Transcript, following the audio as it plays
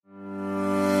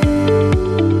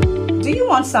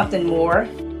want something more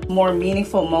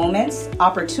meaningful moments,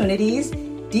 opportunities,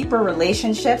 deeper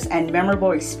relationships, and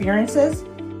memorable experiences?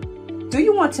 Do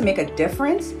you want to make a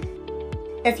difference?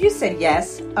 If you said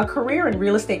yes, a career in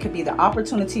real estate could be the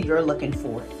opportunity you're looking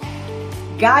for.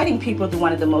 Guiding people through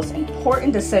one of the most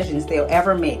important decisions they'll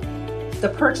ever make, the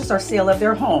purchase or sale of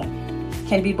their home,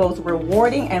 can be both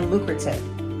rewarding and lucrative.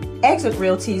 Exit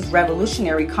Realty's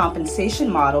revolutionary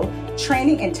compensation model,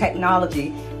 training, and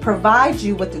technology provides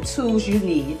you with the tools you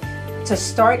need to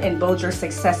start and build your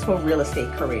successful real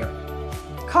estate career.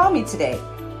 Call me today,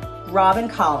 Robin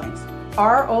Collins,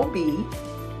 ROBYN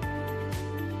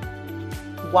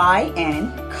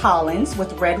Collins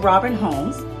with Red Robin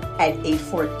Homes at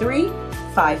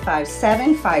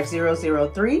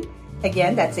 843-557-5003.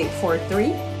 Again, that's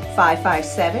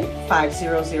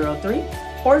 843-557-5003.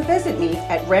 Or visit me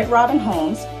at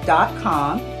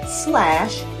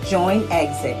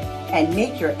redrobinhomes.com/join-exit and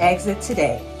make your exit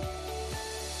today.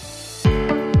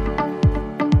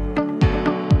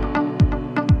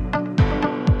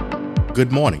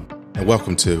 Good morning and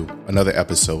welcome to another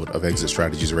episode of Exit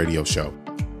Strategies Radio Show.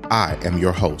 I am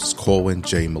your host, Corwin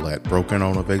J. Millett, broker and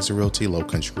owner of Exit Realty Low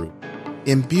Country Group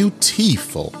in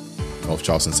beautiful North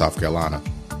Charleston, South Carolina.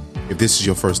 If this is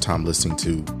your first time listening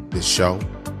to this show,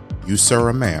 you, sir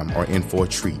or ma'am, are in for a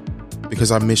treat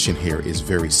because our mission here is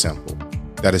very simple.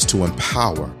 That is to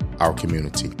empower our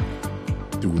community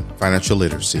through financial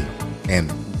literacy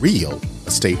and real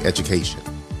estate education.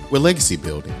 We're legacy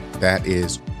building. That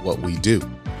is what we do.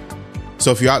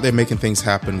 So if you're out there making things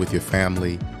happen with your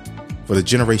family for the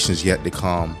generations yet to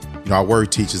come, our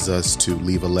word teaches us to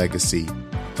leave a legacy,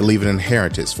 to leave an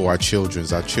inheritance for our children,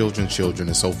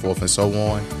 and so forth and so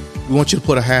on. We want you to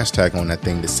put a hashtag on that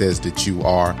thing that says that you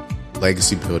are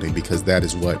legacy building, because that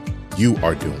is what you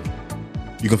are doing.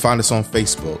 You can find us on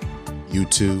Facebook,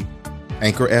 YouTube,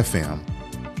 Anchor FM.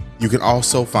 You can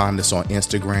also find us on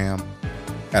Instagram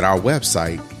at our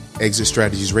website,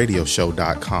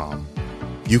 exitstrategiesradioshow.com.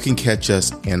 You can catch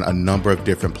us in a number of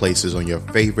different places on your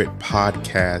favorite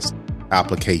podcast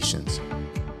applications.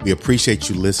 We appreciate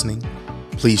you listening.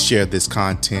 Please share this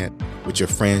content with your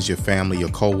friends, your family, your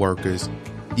coworkers,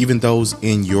 even those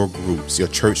in your groups, your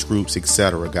church groups,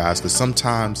 etc., guys, because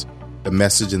sometimes the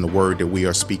message and the word that we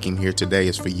are speaking here today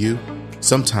is for you.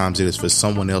 Sometimes it is for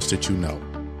someone else that you know.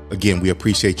 Again, we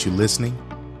appreciate you listening.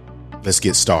 Let's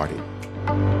get started.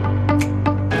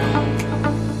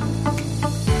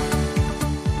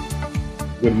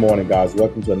 Good morning, guys.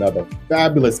 Welcome to another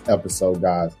fabulous episode,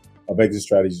 guys, of Exit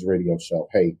Strategies Radio Show.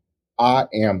 Hey, I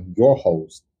am your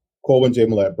host, Corwin J.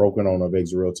 Millett, broker and owner of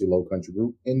Exit Realty Low Country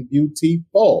Group in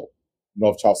beautiful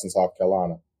North Charleston, South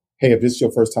Carolina. Hey, if this is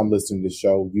your first time listening to the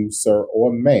show, you, sir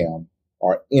or ma'am,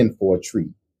 are in for a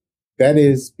treat. That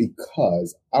is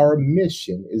because our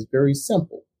mission is very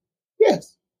simple.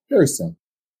 Yes, very simple.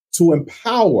 To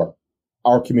empower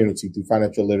our community through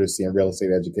financial literacy and real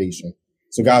estate education.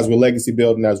 So, guys, we're legacy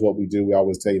building. That's what we do. We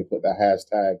always tell you to put that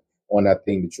hashtag on that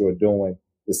thing that you're doing,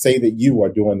 to say that you are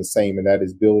doing the same, and that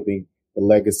is building the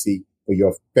legacy for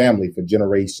your family for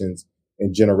generations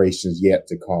and generations yet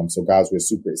to come. So, guys, we're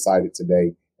super excited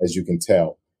today, as you can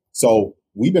tell. So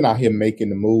we've been out here making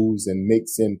the moves and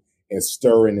mixing and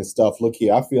stirring and stuff. Look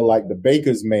here, I feel like the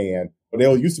baker's man. But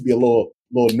there used to be a little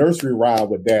nursery rhyme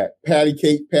with that. Patty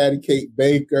cake,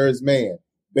 baker's man.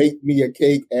 Bake me a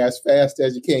cake as fast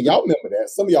as you can. Y'all remember that?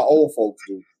 Some of y'all old folks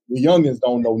do. The youngins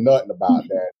don't know nothing about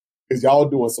that because y'all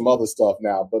doing some other stuff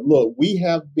now. But look, we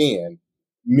have been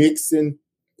mixing,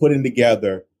 putting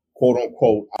together, quote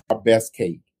unquote, our best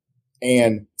cake.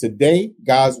 And today,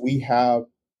 guys, we have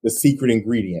the secret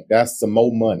ingredient. That's some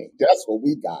more money. That's what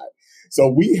we got. So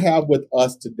we have with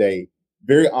us today,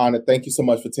 very honored. Thank you so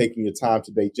much for taking your time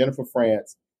today. Jennifer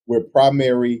France, we're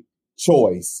Primary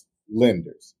Choice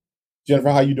Lenders.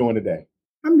 Jennifer, how you doing today?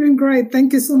 I'm doing great.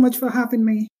 Thank you so much for having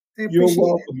me. You're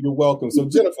welcome. You're welcome. So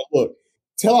Jennifer, look,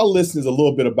 tell our listeners a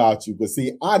little bit about you, because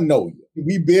see, I know you.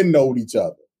 We've been knowing each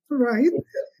other. Right.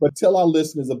 But tell our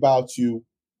listeners about you,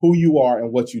 who you are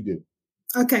and what you do.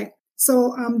 Okay.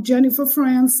 So I'm Jennifer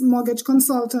France, mortgage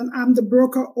consultant. I'm the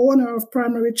broker owner of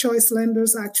Primary Choice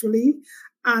Lenders, actually.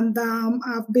 And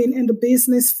I've been in the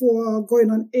business for going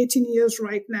on 18 years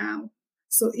right now.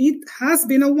 So it has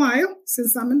been a while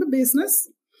since I'm in the business.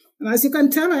 And as you can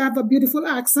tell, I have a beautiful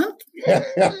accent.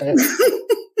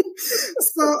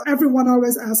 So everyone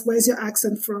always asks, where's your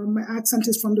accent from? My accent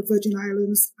is from the Virgin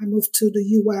Islands. I moved to the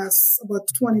U.S. about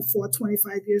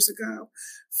 25 years ago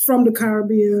from the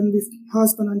Caribbean with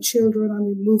husband and children. And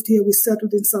we moved here. We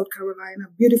settled in South Carolina,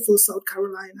 beautiful South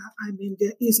Carolina. I mean,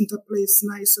 there isn't a place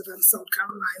nicer than South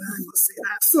Carolina, I must say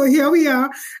that. So here we are.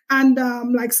 And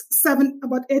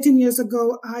about 18 years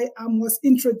ago, I was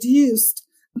introduced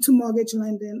to mortgage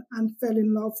lending and fell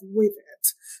in love with it.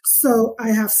 So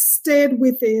I have stayed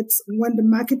with it when the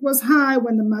market was high,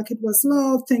 when the market was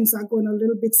low, things are going a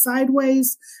little bit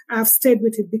sideways. I've stayed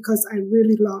with it because I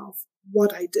really love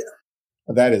what I do.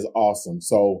 That is awesome.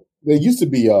 So there used to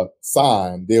be a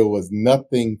sign, there was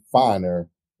nothing finer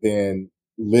than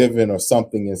living or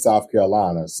something in South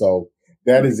Carolina. So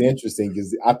that is interesting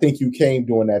because I think you came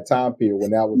during that time period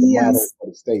when that was the model for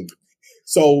the state.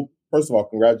 So first of all,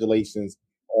 congratulations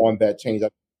on that change.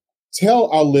 Tell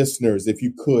our listeners, if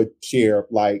you could share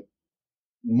like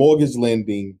mortgage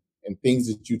lending and things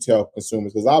that you tell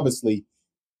consumers, because obviously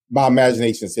my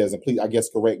imagination says, and please, I guess,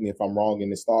 correct me if I'm wrong in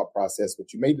this thought process,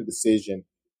 but you made the decision,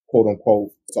 quote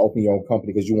unquote, to open your own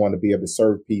company because you want to be able to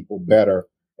serve people better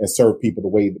and serve people the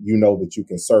way that you know that you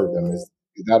can serve them. Is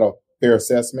that a fair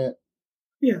assessment?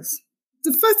 Yes.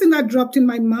 The first thing that dropped in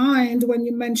my mind when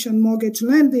you mentioned mortgage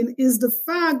lending is the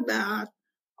fact that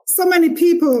so many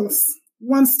people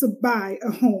wants to buy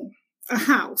a home, a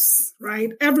house,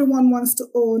 right? Everyone wants to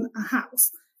own a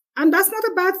house. And that's not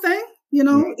a bad thing. You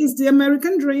know, It's the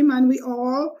American dream, and we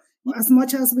all, as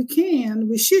much as we can,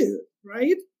 we should,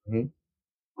 right?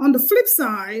 Mm-hmm. On the flip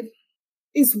side,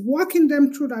 is walking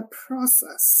them through that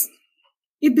process.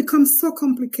 It becomes so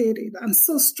complicated and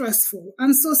so stressful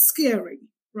and so scary,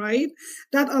 right?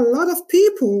 That a lot of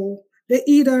people, they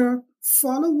either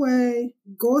fall away,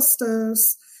 ghost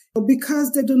us,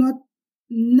 because they do not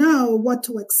know what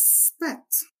to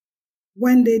expect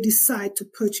when they decide to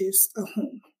purchase a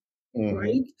home,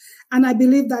 right? And I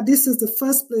believe that this is the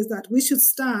first place that we should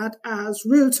start as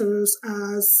realtors,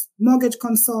 as mortgage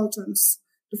consultants.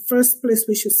 The first place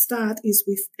we should start is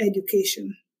with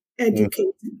education,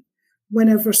 educating.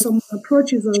 Whenever someone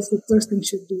approaches us, the first thing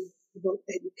should be about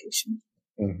education.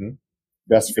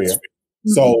 That's fair.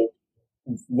 So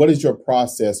what is your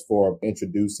process for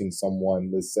introducing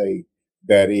someone, let's say,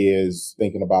 that is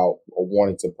thinking about or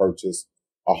wanting to purchase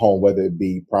a home, whether it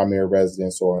be primary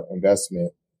residence or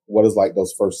investment? What is like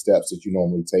those first steps that you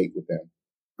normally take with them?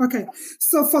 Okay.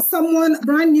 So for someone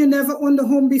brand new, never owned a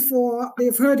home before,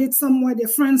 they've heard it somewhere, their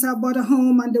friends have bought a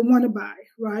home and they want to buy,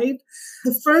 right?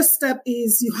 The first step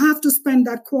is you have to spend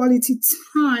that quality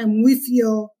time with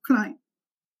your client.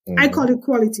 I call it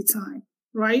quality time,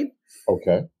 right?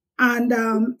 Okay. And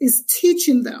it's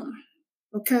teaching them.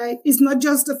 Okay. It's not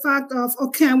just the fact of,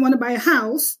 okay, I want to buy a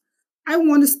house. I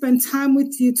want to spend time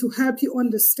with you to help you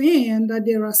understand that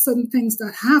there are certain things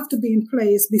that have to be in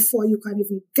place before you can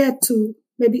even get to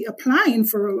maybe applying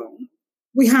for a loan.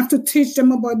 We have to teach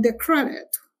them about their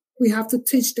credit. We have to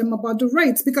teach them about the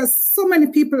rates because so many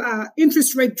people are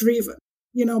interest rate driven.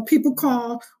 You know, people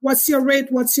call, what's your rate?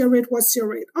 What's your rate? What's your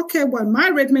rate? Okay, well, my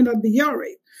rate may not be your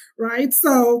rate, right?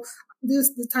 So this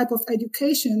is the type of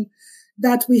education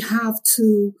that we have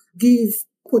to give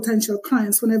potential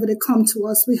clients whenever they come to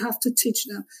us. We have to teach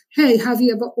them, hey, have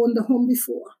you ever owned a home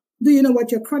before? Do you know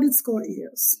what your credit score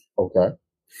is? Okay.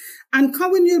 And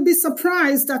Colin, you'll be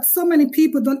surprised that so many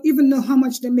people don't even know how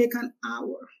much they make an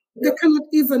hour. They cannot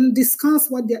even discuss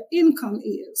what their income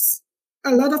is.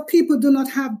 A lot of people do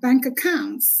not have bank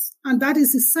accounts, and that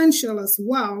is essential as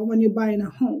well when you're buying a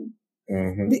home.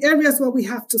 The areas where we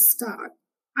have to start.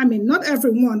 I mean, not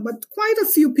everyone, but quite a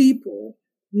few people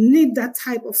need that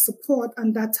type of support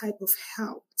and that type of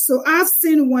help. So I've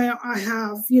seen where I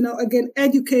have, again,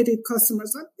 educated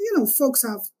customers, folks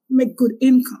have make good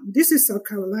income. This is South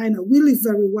Carolina. We live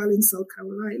very well in South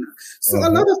Carolina. So a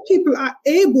lot of people are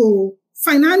able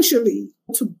financially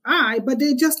to buy, but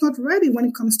they're just not ready when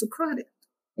it comes to credit.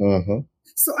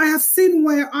 So I have seen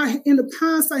where in the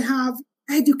past, I have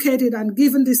educated and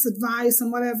given this advice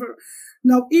and whatever.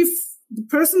 Now, if the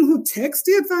person who takes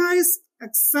the advice,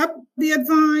 accept the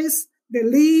advice, they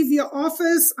leave your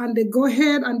office and they go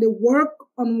ahead and they work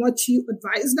on what you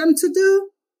advise them to do.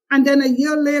 And then a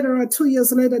year later or 2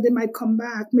 years later, they might come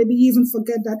back, maybe even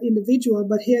forget that individual,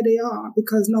 but here they are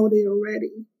because now they are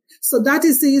ready. So that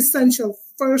is the essential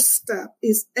first step,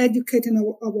 is educating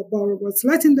our borrowers,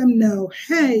 letting them know,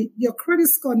 hey, your credit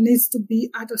score needs to be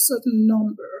at a certain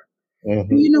number.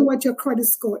 Do you know what your credit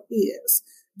score is?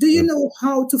 Do you know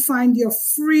how to find your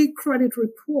free credit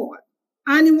report?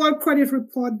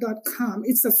 Annualcreditreport.com.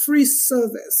 It's a free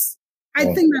service. I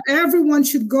think that everyone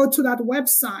should go to that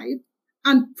website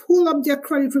and pull up their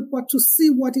credit report to see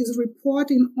what is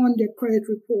reporting on their credit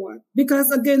report.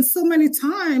 Because again, so many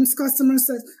times customers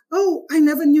say, oh, I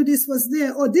never knew this was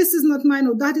there, or this is not mine,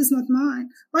 or that is not mine.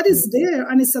 But it's there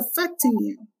and it's affecting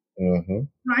you.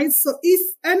 Right? So if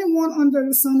anyone under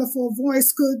the sound of our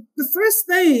voice could, the first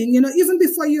thing, even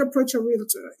before you approach a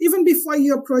realtor, even before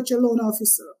you approach a loan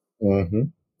officer,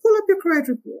 pull up your credit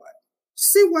report,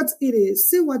 see what it is,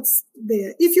 see what's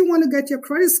there. If you want to get your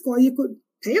credit score, you could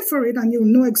pay for it and you'll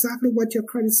know exactly what your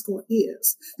credit score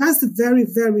is. That's the very,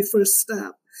 very first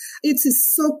step. It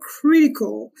is so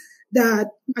critical that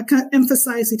I can't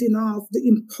emphasize it enough, the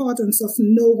importance of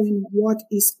knowing what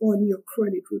is on your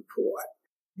credit report.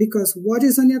 Because what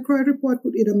is on your credit report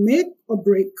could either make or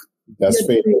break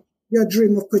your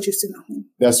dream of purchasing a home.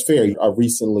 That's fair. I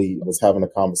recently was having a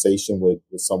conversation with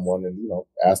someone and,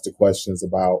 asked the questions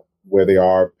about where they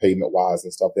are payment wise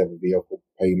and stuff. They have a vehicle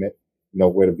payment,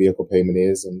 where the vehicle payment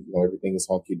is and, everything is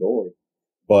hunky dory.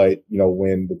 But,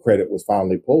 when the credit was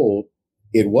finally pulled,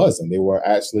 it wasn't. They were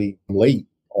actually late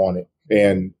on it.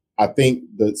 And I think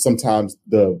that sometimes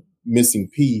the missing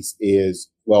piece is,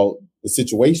 the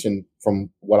situation from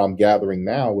what I'm gathering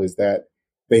now is that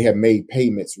they have made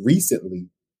payments recently,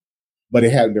 but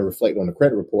it hadn't been reflected on the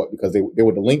credit report because they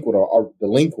were delinquent or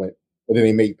delinquent, but then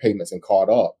they made payments and caught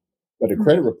up. But the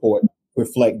credit report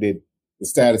reflected the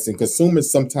status, and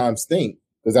consumers sometimes think,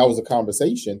 because that was a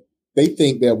conversation, they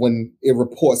think that when it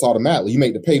reports automatically, you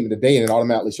make the payment today and it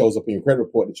automatically shows up in your credit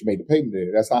report that you made the payment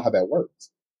today. That's not how that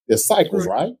works. There's cycles,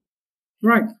 right?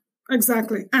 Right.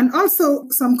 Exactly. And also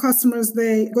some customers,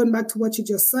 going back to what you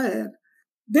just said,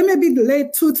 they may be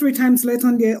late 2-3 times late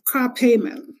on their car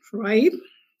payment, right?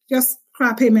 Just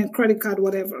car payment, credit card,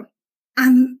 whatever.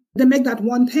 And they make that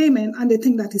one payment and they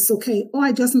think that it's okay. Oh,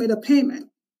 I just made a payment.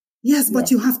 Yes,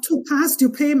 but you have 2 past due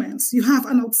payments. You have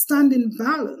an outstanding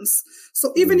balance.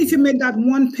 So even if you made that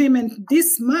one payment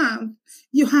this month,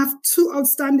 you have 2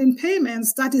 outstanding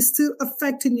payments that is still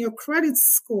affecting your credit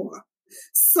score.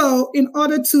 So in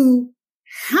order to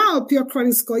help your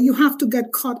credit score, you have to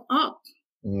get caught up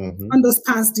on those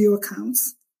past due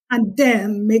accounts and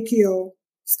then make your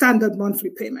standard monthly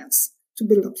payments to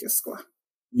build up your score.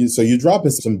 So you're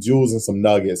dropping some jewels and some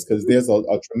nuggets because there's a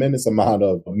tremendous amount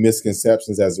of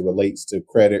misconceptions as it relates to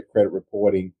credit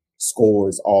reporting,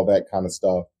 scores, all that kind of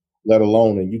stuff, let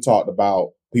alone, and you talked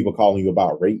about people calling you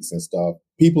about rates and stuff.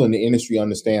 People in the industry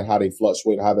understand how they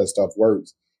fluctuate, how that stuff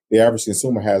works. The average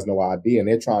consumer has no idea, and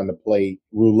they're trying to play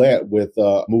roulette with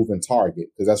a moving target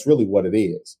because that's really what it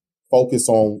is. Focus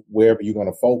on wherever you're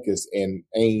going to focus and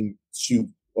aim, shoot,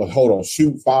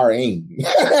 fire, aim.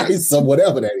 So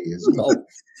whatever that is,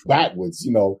 backwards,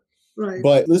 Right.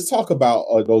 But let's talk about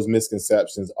those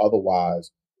misconceptions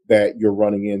otherwise that you're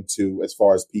running into as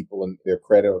far as people and their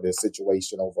credit or their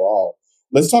situation overall.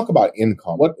 Let's talk about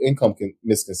income. What income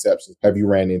misconceptions have you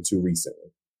ran into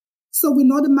recently? So we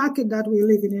know the market that we're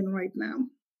living in right now.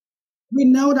 We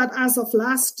know that as of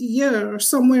last year,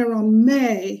 somewhere around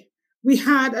May, we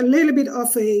had a little bit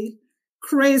of a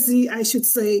crazy, I should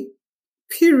say,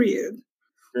 period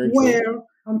where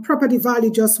property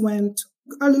value just went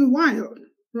a little wild,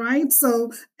 right?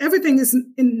 So everything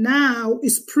now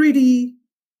is pretty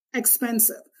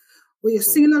expensive. We're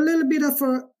seeing a little bit of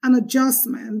an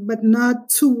adjustment, but not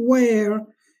to where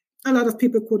a lot of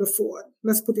people could afford.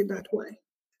 Let's put it that way.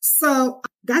 So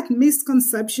that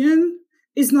misconception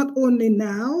is not only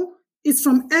now, it's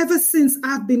from ever since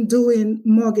I've been doing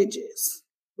mortgages,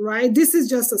 right? This is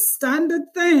just a standard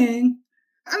thing.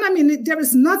 And I mean, there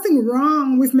is nothing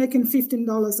wrong with making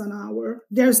 $15 an hour.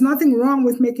 There's nothing wrong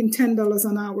with making $10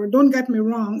 an hour. Don't get me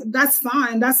wrong. That's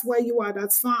fine. That's where you are.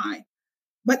 That's fine.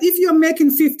 But if you're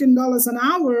making $15 an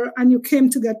hour and you came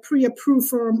to get pre-approved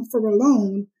for a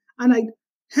loan, and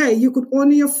you could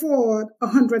only afford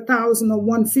 $100,000 or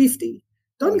 $150,000.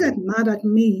 Don't get mad at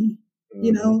me.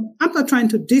 I'm not trying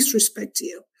to disrespect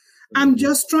you. I'm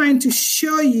just trying to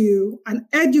show you and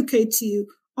educate you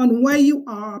on where you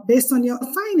are based on your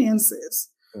finances,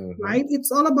 right?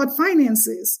 It's all about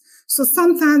finances. So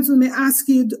sometimes we may ask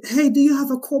you, hey, do you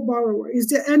have a co-borrower? Is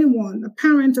there anyone, a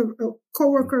parent, a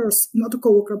coworker, not a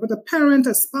coworker, but a parent,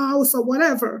 a spouse, or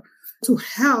whatever, to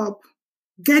help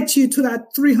get you to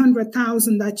that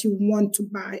 $300,000 that you want to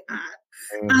buy at?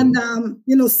 And,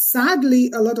 sadly,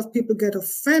 a lot of people get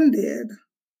offended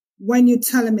when you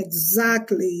tell them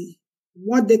exactly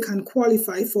what they can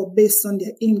qualify for based on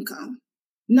their income.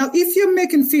 Now, if you're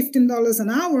making $15 an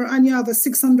hour and you have a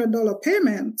 $600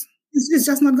 payment, it's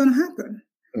just not going to happen.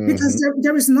 Because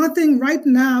there is nothing right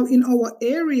now in our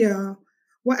area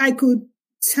where I could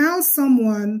tell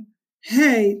someone,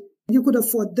 hey, you could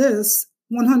afford this,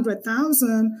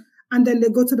 $100,000, and then they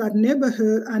go to that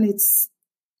neighborhood and it's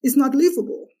not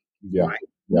livable. Yeah. Right?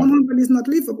 Yeah. 100 is not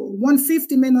livable.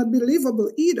 150 may not be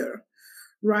livable either,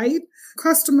 right?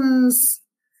 Customers,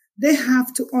 they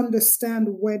have to understand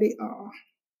where they are.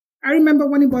 I remember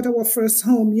when we bought our first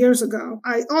home years ago.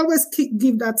 I always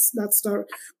give that story.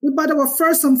 We bought our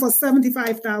first home for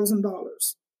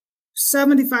 $75,000.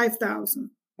 $75,000.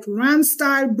 Rand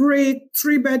style brick,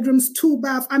 3 bedrooms, 2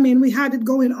 bath. I mean, we had it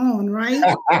going on, right?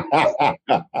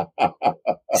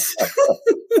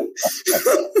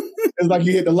 It's like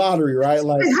you hit the lottery, right?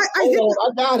 Like,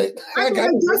 I got it. I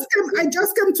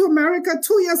just came to America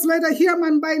 2 years later. Here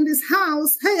I'm buying this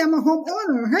house. Hey, I'm a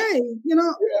homeowner. Hey,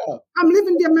 I'm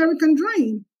living the American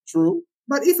dream. True.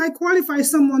 But if I qualify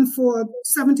someone for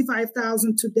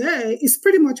 $75,000 today, it's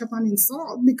pretty much of an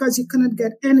insult because you cannot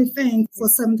get anything for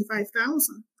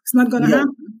 $75,000. It's not going to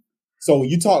happen. So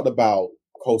you talked about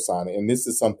cosigner, and this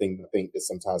is something I think that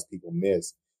sometimes people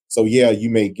miss. So yeah, you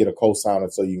may get a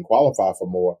cosigner so you can qualify for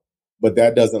more, but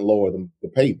that doesn't lower the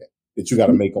payment that you got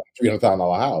to make on a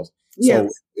 $300,000 house. So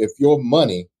if your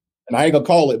money, and I ain't gonna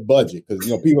call it budget because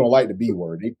people don't like the B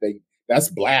word. They that's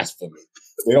blasphemy.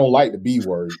 They don't like the B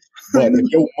word. But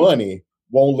if your money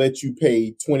won't let you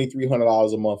pay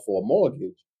 $2,300 a month for a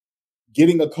mortgage,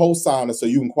 getting a cosigner so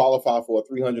you can qualify for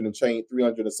a $300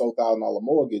 and so thousand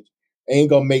mortgage ain't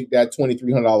gonna make that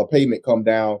 $2,300 payment come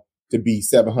down to be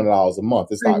 $700 a month.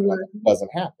 It's not it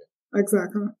doesn't happen.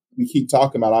 Exactly. We keep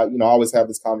talking about, I always have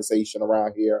this conversation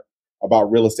around here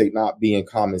about real estate not being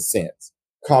common sense.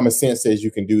 Common sense says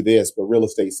you can do this, but real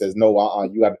estate says no.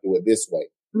 You got to do it this way.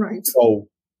 Right. So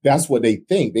that's what they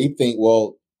think. They think,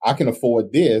 well, I can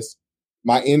afford this.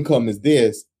 My income is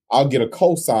this. I'll get a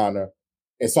cosigner,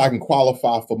 and so I can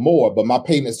qualify for more. But my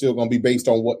payment's still going to be based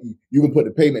on what you can put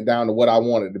the payment down to what I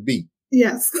want it to be.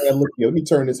 Yes. And look here, let me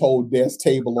turn this whole desk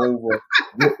table over,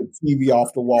 get the TV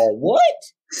off the wall. What?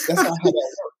 That's not how that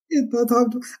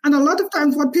works. And a lot of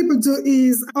times what people do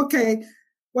is, okay,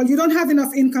 well, you don't have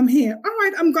enough income here. All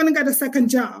right, I'm going to get a second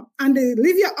job. And they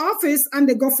leave your office and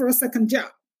they go for a second job.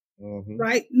 Mm-hmm.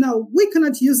 Right? No, we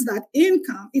cannot use that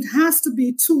income. It has to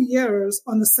be 2 years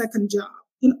on the second job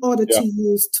in order to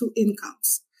use 2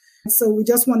 incomes. So we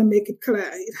just want to make it clear.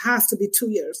 It has to be 2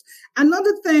 years.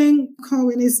 Another thing,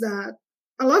 Cohen, is that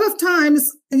a lot of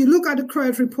times you look at the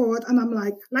credit report and I'm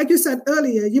like you said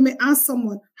earlier, you may ask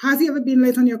someone, have you ever been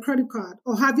late on your credit card?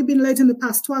 Or have you been late in the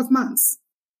past 12 months?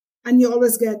 And you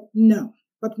always get no.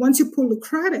 But once you pull the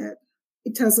credit,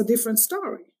 it tells a different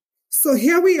story. So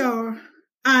here we are,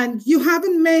 and you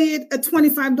haven't made a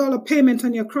 $25 payment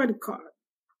on your credit card,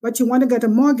 but you want to get a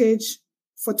mortgage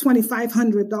for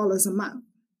 $2,500 a month.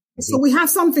 Mm-hmm. So we have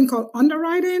something called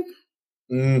underwriting.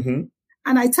 Mm-hmm.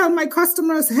 And I tell my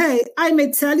customers, hey, I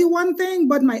may tell you one thing,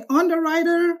 but my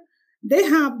underwriter, they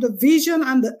have the vision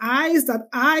and the eyes that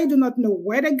I do not know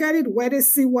where they get it, where they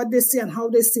see what they see, and how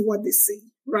they see what they see,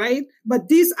 right? But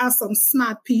these are some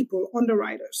smart people,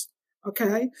 underwriters,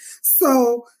 okay?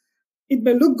 So it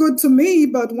may look good to me,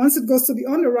 but once it goes to the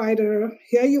underwriter,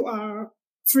 here you are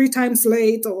 3 times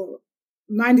late or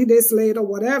 90 days late or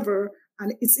whatever,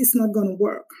 and it's not going to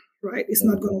work, right? It's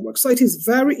not going to work. So it is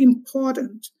very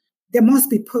important. There must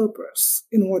be purpose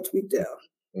in what we do.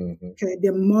 Mm-hmm. Okay,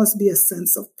 there must be a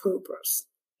sense of purpose.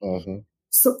 Mm-hmm.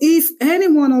 So if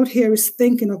anyone out here is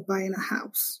thinking of buying a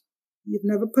house, you've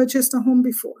never purchased a home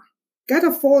before, get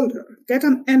a folder, get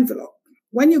an envelope.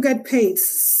 When you get paid,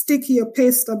 stick your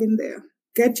pay stub in there.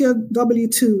 Get your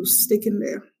W-2s, stick in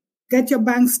there. Get your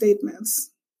bank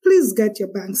statements. Please get your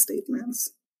bank statements.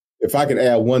 If I could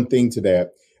add one thing to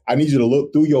that, I need you to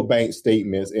look through your bank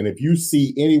statements. And if you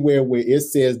see anywhere where it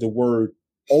says the word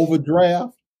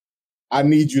overdraft, I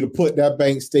need you to put that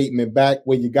bank statement back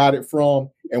where you got it from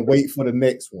and wait for the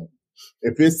next one.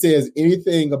 If it says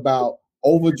anything about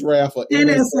overdraft or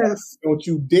NSF, don't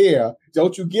you get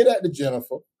at the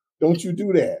Jennifer. Don't you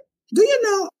do that. Do you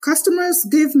know customers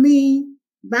give me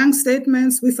bank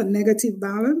statements with a negative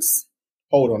balance?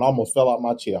 Hold on, I almost fell out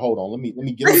my chair. Hold on, let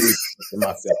me get a reason for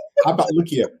myself. Look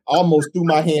here, I almost threw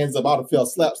my hands up. I'd have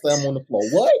felt slam on the floor.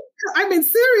 What? I mean,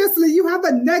 seriously, you have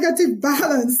a negative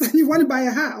balance and you want to buy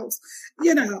a house.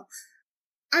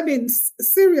 I mean,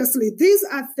 seriously, these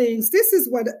are things. This is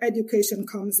where the education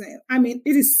comes in. I mean,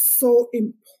 it is so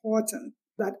important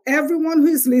that everyone who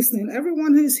is listening,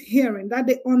 everyone who is hearing, that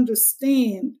they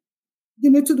understand you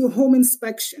need to do home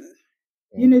inspection.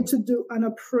 Mm-hmm. You need to do an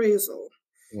appraisal.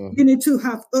 Mm-hmm. You need to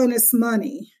have earnest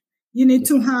money. You need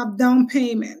to have down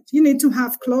payment. You need to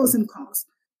have closing costs.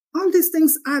 All these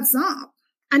things adds up.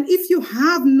 And if you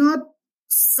have not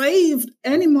saved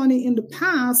any money in the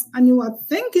past and you are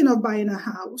thinking of buying a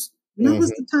house, now is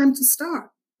the time to start.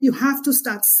 you have to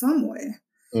start somewhere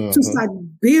Mm-hmm. to start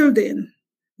building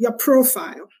your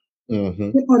profile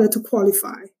Mm-hmm. in order to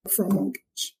qualify for a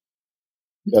mortgage.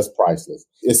 That's priceless.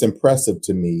 It's impressive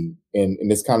to me. And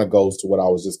this kind of goes to what I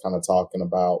was just kind of talking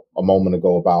about a moment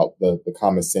ago about the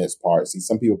common sense part. See,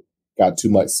 some people got too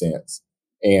much sense,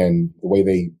 and the way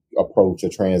they approach a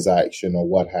transaction or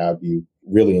what have you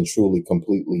really and truly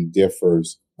completely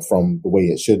differs from the way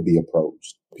it should be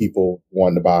approached. People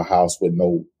wanting to buy a house with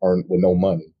no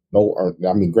money.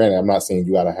 I mean, granted, I'm not saying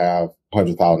you got to have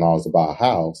 $100,000 to buy a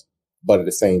house, but at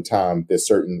the same time, there's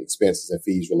certain expenses and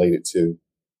fees related to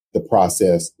the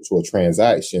process to a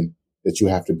transaction that you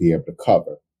have to be able to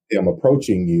cover. Them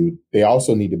approaching you, they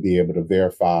also need to be able to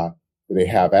verify that they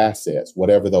have assets,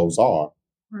 whatever those are,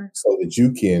 Right. so that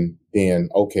you can then,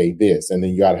 okay, this, and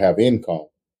then you got to have income.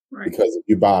 Right. Because if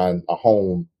you're buying a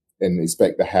home and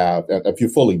expect to have, if you're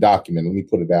fully documented, let me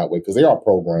put it that way, because there are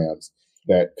programs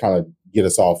that kind of get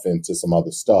us off into some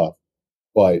other stuff.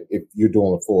 But if you're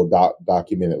doing a full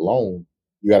documented loan,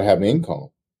 you got to have an income,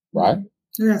 right?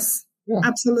 Yes. Yeah.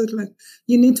 Absolutely.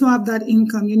 You need to have that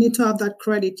income. You need to have that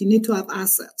credit. You need to have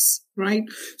assets, right?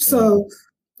 So,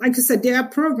 like I said, there are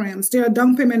programs, there are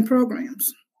down payment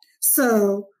programs.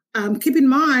 So keep in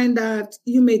mind that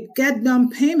you may get down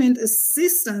payment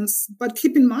assistance, but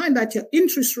keep in mind that your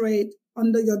interest rate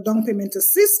under your down payment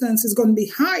assistance is going to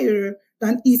be higher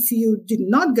than if you did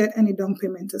not get any down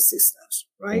payment assistance,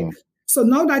 right? So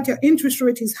now that your interest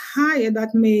rate is higher,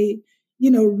 that may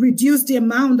reduce the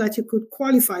amount that you could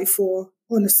qualify for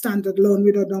on a standard loan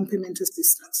without down payment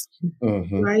assistance,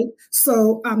 right?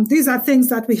 So these are things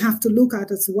that we have to look at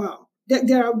as well.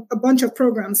 There are a bunch of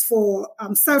programs for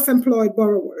self-employed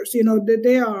borrowers.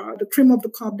 They are the cream of the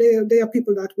crop. They are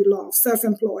people that we love,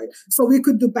 self-employed. So we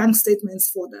could do bank statements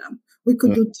for them. We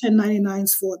could do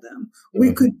 1099s for them.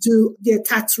 We could do their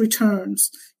tax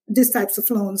returns, these types of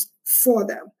loans for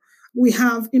them. We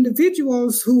have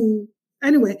individuals who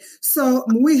Anyway, so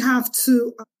we have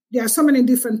to, there are so many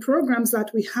different programs that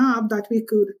we have that we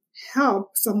could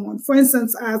help someone. For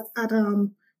instance, at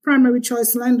Primary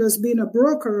Choice Lenders, being a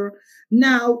broker,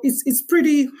 now it's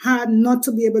pretty hard not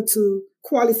to be able to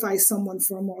qualify someone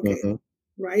for a mortgage,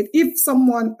 right? If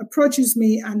someone approaches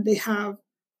me and they have,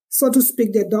 so to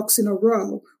speak, their ducks in a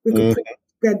row, we could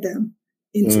get them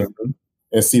into it.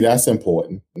 And see, that's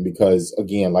important because,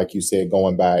 again, like you said,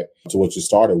 going back to what you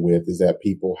started with, is that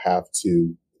people have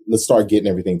to, let's start getting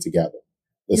everything together.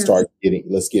 Let's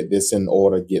get this in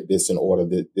order, get this in order,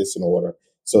 this in order,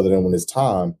 so that then when it's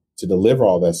time to deliver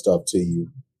all that stuff to you,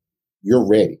 you're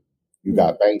ready. You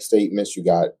got bank statements, you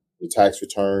got your tax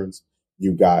returns,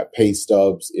 you got pay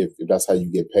stubs, if that's how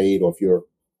you get paid, or if you're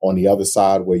on the other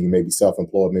side where you may be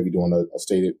self-employed, maybe doing a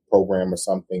stated program or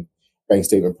something, bank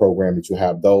statement program, that you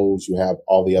have those, you have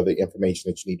all the other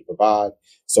information that you need to provide,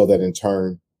 so that in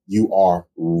turn you are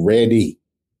ready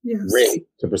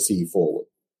to proceed forward.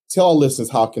 Tell our listeners,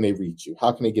 how can they reach you?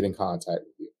 How can they get in contact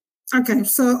with you? Okay,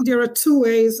 so there are two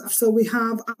ways. So we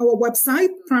have our website,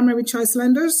 Primary Choice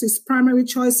Lenders, is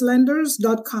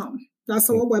primarychoicelenders.com. That's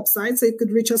our website, so you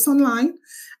could reach us online.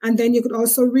 And then you could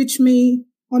also reach me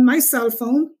on my cell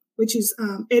phone, which is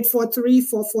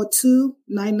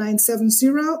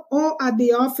 843-442-9970, or at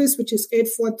the office, which is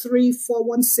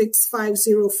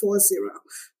 843-416-5040.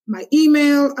 My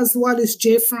email as well is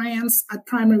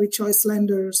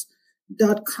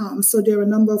jfrance@primarychoicelenders.com. So there are a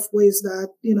number of ways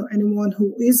that, anyone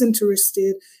who is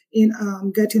interested in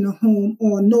getting a home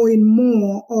or knowing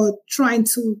more or trying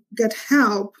to get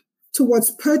help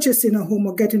towards purchasing a home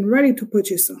or getting ready to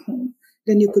purchase a home,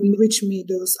 then you could reach me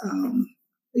those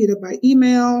either by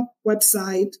email,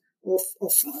 website, or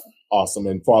phone. Awesome.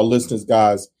 And for our listeners,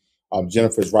 guys,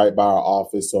 Jennifer's right by our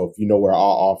office. So if you know where our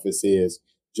office is,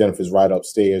 Jennifer's right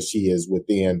upstairs. She is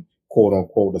within, quote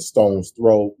unquote, a stone's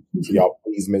throw. So y'all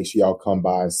please make sure y'all come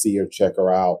by and see her, check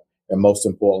her out. And most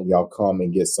importantly, y'all come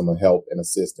and get some help and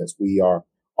assistance. We are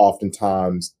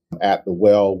oftentimes at the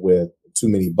well with too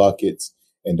many buckets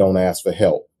and don't ask for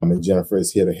help. And Jennifer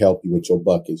is here to help you with your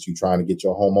buckets. You trying to get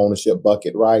your home ownership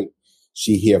bucket right?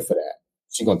 She here for that.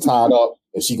 She gonna tie it up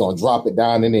and she gonna drop it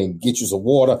down and then get you some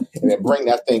water and then bring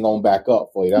that thing on back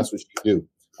up for you. That's what she do.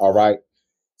 All right.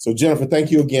 So Jennifer,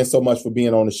 thank you again so much for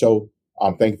being on the show.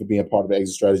 Thank you for being part of the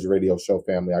Exit Strategy Radio Show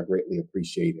family. I greatly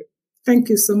appreciate it. Thank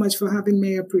you so much for having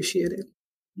me. I appreciate it.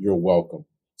 You're welcome.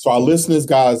 So our listeners,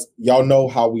 guys, y'all know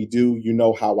how we do. You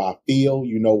know how I feel.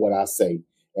 You know what I say.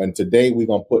 And today we're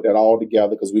going to put that all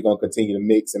together because we're going to continue to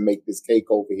mix and make this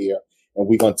cake over here. And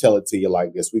we're going to tell it to you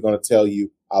like this. We're going to tell you,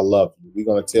 I love you. We're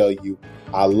going to tell you,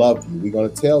 I love you. We're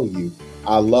going to tell you,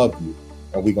 I love you.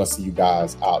 And we're going to see you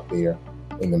guys out there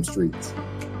in them streets.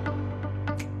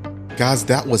 Guys,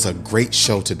 that was a great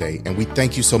show today, and we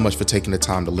thank you so much for taking the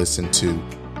time to listen to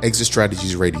Exit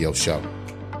Strategies Radio Show.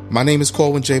 My name is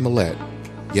Corwin J. Millett.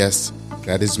 Yes,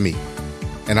 that is me.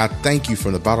 And I thank you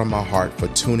from the bottom of my heart for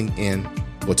tuning in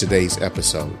for today's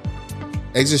episode.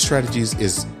 Exit Strategies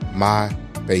is my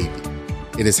baby.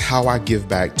 It is how I give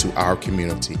back to our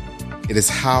community. It is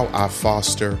how I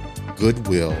foster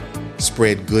goodwill,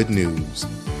 spread good news,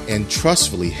 and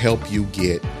trustfully help you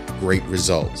get great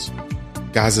results.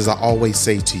 Guys, as I always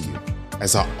say to you, I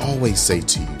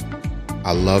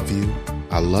love you,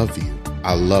 I love you,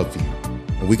 I love you.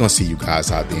 And we're going to see you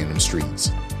guys out there in them streets.